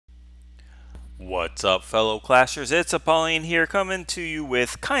What's up, fellow Clashers? It's Apollyon here, coming to you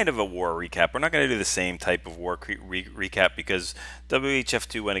with kind of a war recap. We're not going to do the same type of war recap because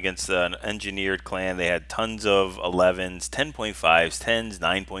WHF2 went against an engineered clan. They had tons of 11s, 10.5s, 10s,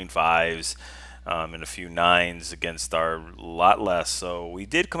 9.5s, and a few 9s against our lot less. So we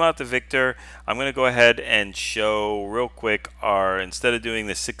did come out the victor. I'm going to go ahead and show real quick instead of doing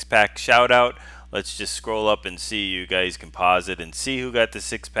the 6-pack shout out, let's just scroll up and see. You guys can pause it and see who got the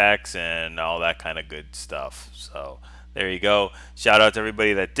 6-packs and all that kind of good stuff. So there you go. Shout out to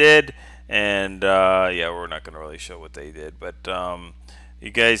everybody that did. And yeah, we're not going to really show what they did, but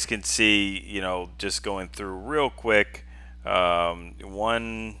you guys can see, just going through real quick.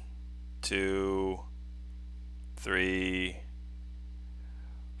 1, 2, 3,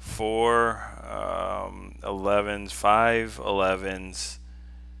 4, 11s, 5 11s.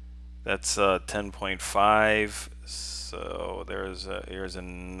 That's 10.5. So here's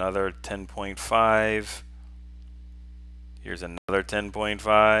another 10.5. Here's another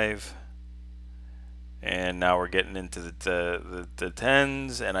 10.5. And now we're getting into the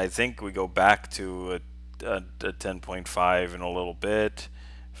 10s, and I think we go back to a 10.5 in a little bit,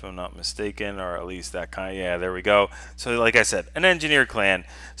 if I'm not mistaken, or at least that kind. Yeah, there we go. So like I said, an engineer clan.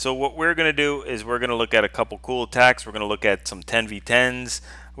 So what we're going to do is we're going to look at a couple cool attacks. We're going to look at some 10v10s.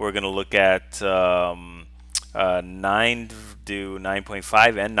 We're going to look at 9 do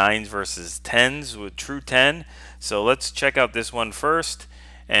 9.5 and 9s versus 10s with true 10. So let's check out this one first,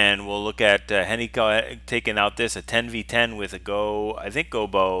 and we'll look at Heniko taking out this, a 10v10 with a Go, I think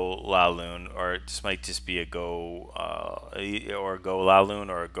Gobo Laloon, or it just might just be a Go or a Go Laloon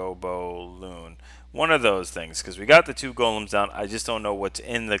or a Gobo Loon. One of those things, because we got the 2 golems down. I just don't know what's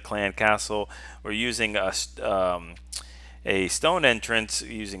in the clan castle. We're using a stone entrance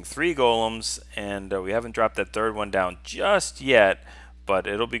using 3 golems, and we haven't dropped that 3rd one down just yet, but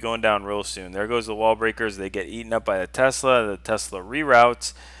it'll be going down real soon. There goes the wall breakers. They get eaten up by the Tesla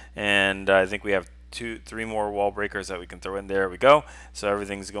reroutes, and I think we have 3 more wall breakers that we can throw in. There we go. So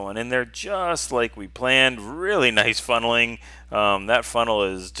everything's going in there just like we planned. Really nice funneling. That funnel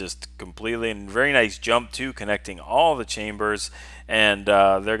is just completely, and very nice jump too, connecting all the chambers. And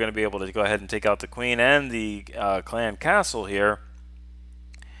they're going to be able to go ahead and take out the queen and the clan castle here.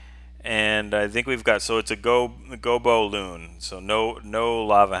 And I think we've got, so it's a Gobo Loon, so no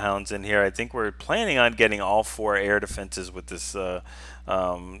lava hounds in here. I think we're planning on getting all 4 air defenses with this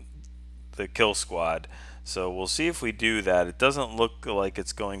the kill squad. So we'll see if we do that. It doesn't look like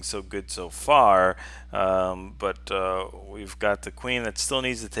it's going so good so far, but we've got the queen that still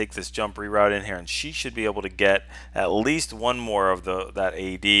needs to take this jump reroute in here, and she should be able to get at least one more of that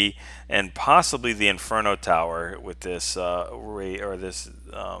AD, and possibly the Inferno tower with this yeah.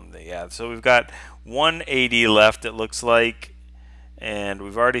 So we've got 1 AD left, it looks like, and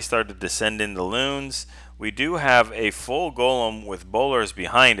we've already started to send in the loons. We do have a full golem with bowlers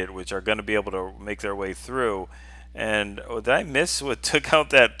behind it, which are going to be able to make their way through. And did I miss what took out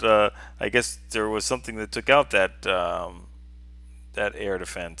that? I guess there was something that took out that that air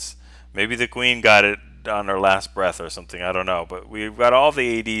defense. Maybe the queen got it on her last breath or something. I don't know. But we've got all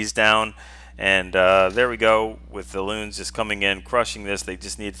the ADs down, and there we go with the loons just coming in, crushing this. They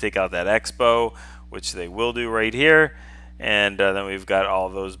just need to take out that expo, which they will do right here. And then we've got all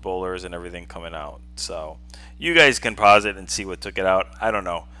those bowlers and everything coming out. So you guys can pause it and see what took it out. I don't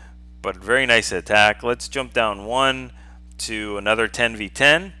know. But very nice attack. Let's jump down 1 to another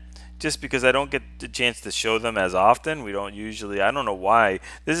 10v10. Just because I don't get the chance to show them as often. We don't usually. I don't know why.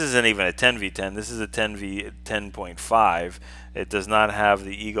 This isn't even a 10v10. This is a 10v10.5. It does not have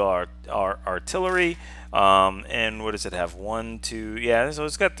the Eagle artillery. And what does it have? 1, 2, yeah. So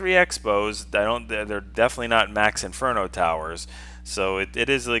it's got 3 expos. They're definitely not max Inferno towers. So it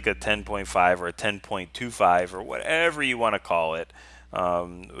is like a 10.5 or a 10.25 or whatever you want to call it.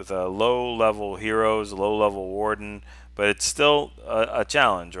 With a low-level heroes, low-level warden, but it's still a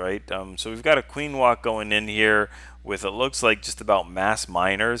challenge, right? So we've got a queen walk going in here with, it looks like, just about mass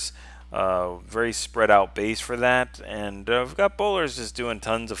miners. Very spread out base for that, and we've got bowlers just doing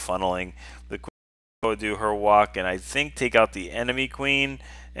tons of funneling. The queen will do her walk, and I think take out the enemy queen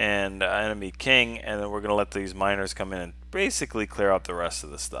and enemy king, and then we're gonna let these miners come in and basically clear out the rest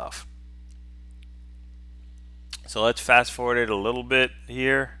of the stuff. So let's fast forward it a little bit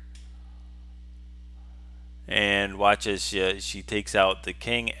here, and watch as she takes out the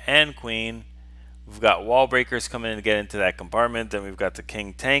king and queen. We've got wall breakers coming in to get into that compartment. Then we've got the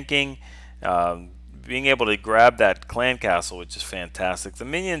king tanking, being able to grab that clan castle, which is fantastic. The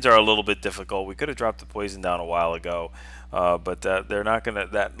minions are a little bit difficult. We could have dropped the poison down a while ago, but they're not gonna.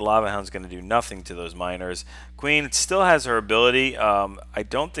 That lava hound's gonna do nothing to those miners. Queen still has her ability. I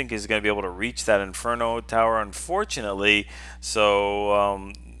don't think is gonna be able to reach that Inferno tower, unfortunately.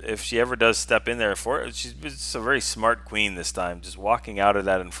 So. If she ever does step in there, she's a very smart queen this time, just walking out of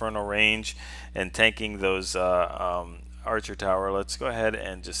that Inferno range and tanking those Archer tower. Let's go ahead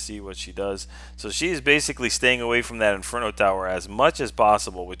and just see what she does. So she's basically staying away from that Inferno tower as much as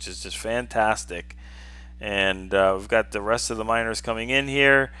possible, which is just fantastic. And we've got the rest of the miners coming in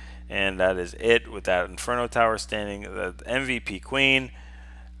here, and that is it with that Inferno tower standing, the MVP queen.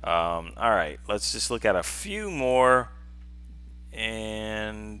 Alright, let's just look at a few more.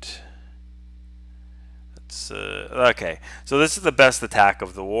 And okay, so this is the best attack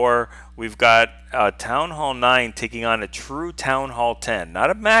of the war. We've got Town Hall 9 taking on a true Town Hall 10, not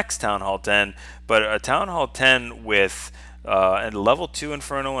a max Town Hall 10, but a Town Hall 10 with a level 2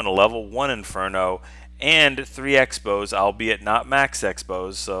 Inferno and a level 1 Inferno and 3 Expos, albeit not max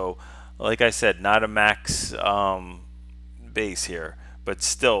Expos. So like I said, not a max base here, but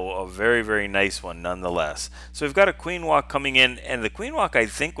still a very, very nice one nonetheless. So we've got a Queen Walk coming in, and the Queen Walk I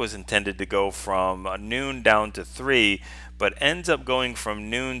think was intended to go from noon down to 3, but ends up going from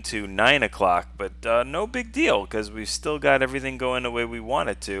noon to 9 o'clock. But no big deal, because we've still got everything going the way we want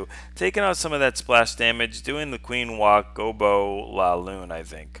it to. Taking out some of that splash damage, doing the Queen Walk, Gobo, La Lune, I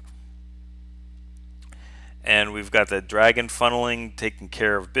think. And we've got the Dragon Funneling taking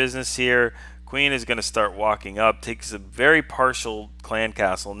care of business here. Queen is going to start walking up, takes a very partial clan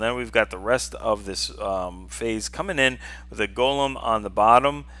castle, and then we've got the rest of this phase coming in with a golem on the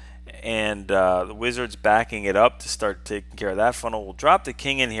bottom, and the wizards backing it up to start taking care of that funnel. We'll drop the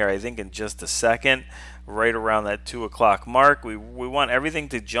king in here, I think, in just a second, right around that 2 o'clock mark. We want everything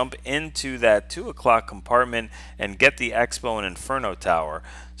to jump into that 2 o'clock compartment and get the Expo and Inferno tower.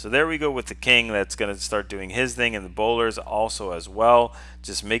 So there we go with the king. That's going to start doing his thing, and the bowlers also as well,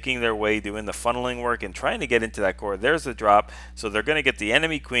 just making their way, doing the funneling work and trying to get into that core. There's the drop. So they're going to get the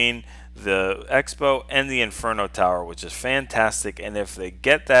enemy queen, the Expo, and the Inferno tower, which is fantastic. And if they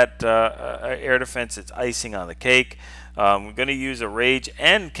get that air defense, it's icing on the cake. We're going to use a Rage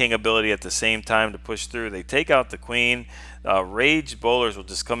and King ability at the same time to push through. They take out the Queen. Rage bowlers will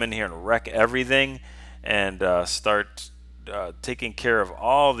just come in here and wreck everything and start taking care of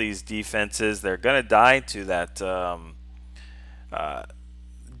all these defenses. They're going to die to that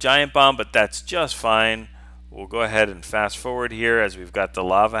Giant Bomb, but that's just fine. We'll go ahead and fast forward here as we've got the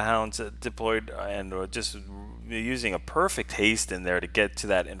Lava Hounds deployed, and we're just using a perfect haste in there to get to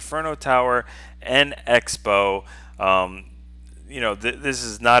that Inferno Tower and Expo. You know, this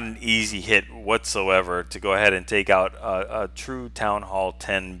is not an easy hit whatsoever to go ahead and take out a true Town Hall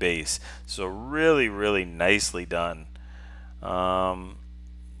 10 base. So really, really nicely done. I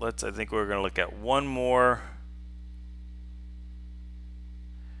think we're going to look at one more.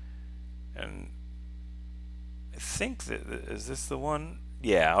 And I think that, is this the one?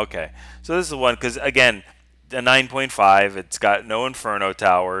 Yeah, okay. So this is the one, because again, the 9.5, it's got no Inferno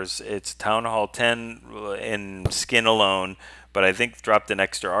towers. It's Town Hall 10 in skin alone, but I think dropped an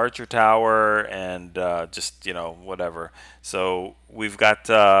extra Archer tower and just, you know, whatever. So we've got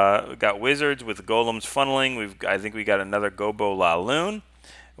wizards with golems funneling. I think we got another Gobo La Lune,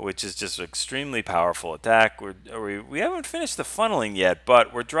 which is just an extremely powerful attack. We haven't finished the funneling yet,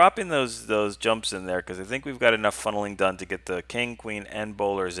 but we're dropping those jumps in there because I think we've got enough funneling done to get the king, queen, and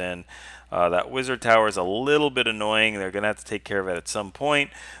bowlers in. That wizard tower is a little bit annoying. They're going to have to take care of it at some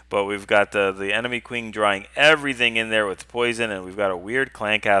point. But we've got the enemy queen drawing everything in there with poison, and we've got a weird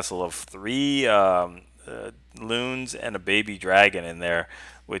clan castle of 3 loons and a baby dragon in there,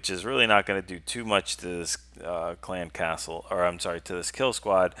 which is really not going to do too much to this clan castle, or I'm sorry, to this kill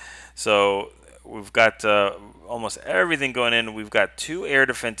squad. So we've got almost everything going in. We've got 2 air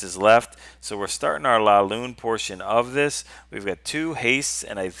defenses left, so we're starting our La Lune portion of this. We've got 2 hastes,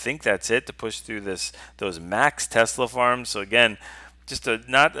 and I think that's it to push through those max Tesla farms. So again, just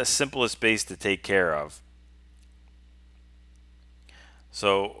not the simplest base to take care of.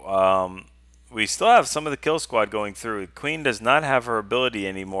 So we still have some of the kill squad going through. Queen does not have her ability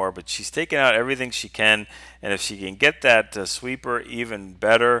anymore, but she's taken out everything she can, and if she can get that sweeper, even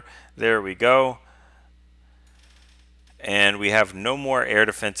better. There we go. And we have no more air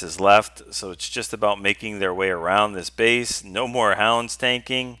defenses left, so it's just about making their way around this base. No more hounds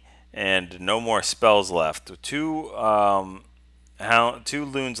tanking, and no more spells left. 2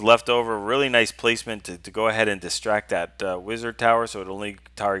 loons left over. Really nice placement to go ahead and distract that wizard tower, so it only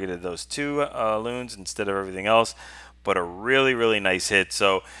targeted those 2 loons instead of everything else. But a really, really nice hit.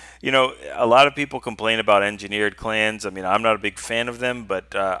 So You know, a lot of people complain about engineered clans. I mean, I'm not a big fan of them,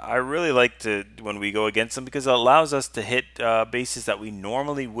 but I really like to when we go against them because it allows us to hit bases that we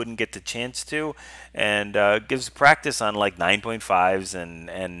normally wouldn't get the chance to, and gives practice on like 9.5s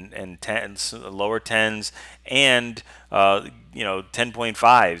and tens, lower tens, and you know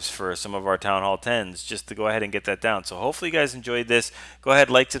 10.5s for some of our town hall 10s, just to go ahead and get that down. So hopefully you guys enjoyed this. Go ahead,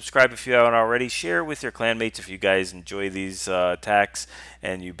 like, subscribe if you haven't already. Share with your clanmates if you guys enjoy these attacks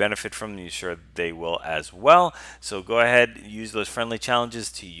and you benefit from them. You're sure they will as well. So go ahead, use those friendly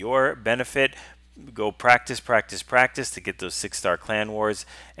challenges to your benefit. Go practice, practice, practice to get those 6-star clan wars,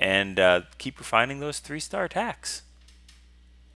 and keep refining those 3-star attacks.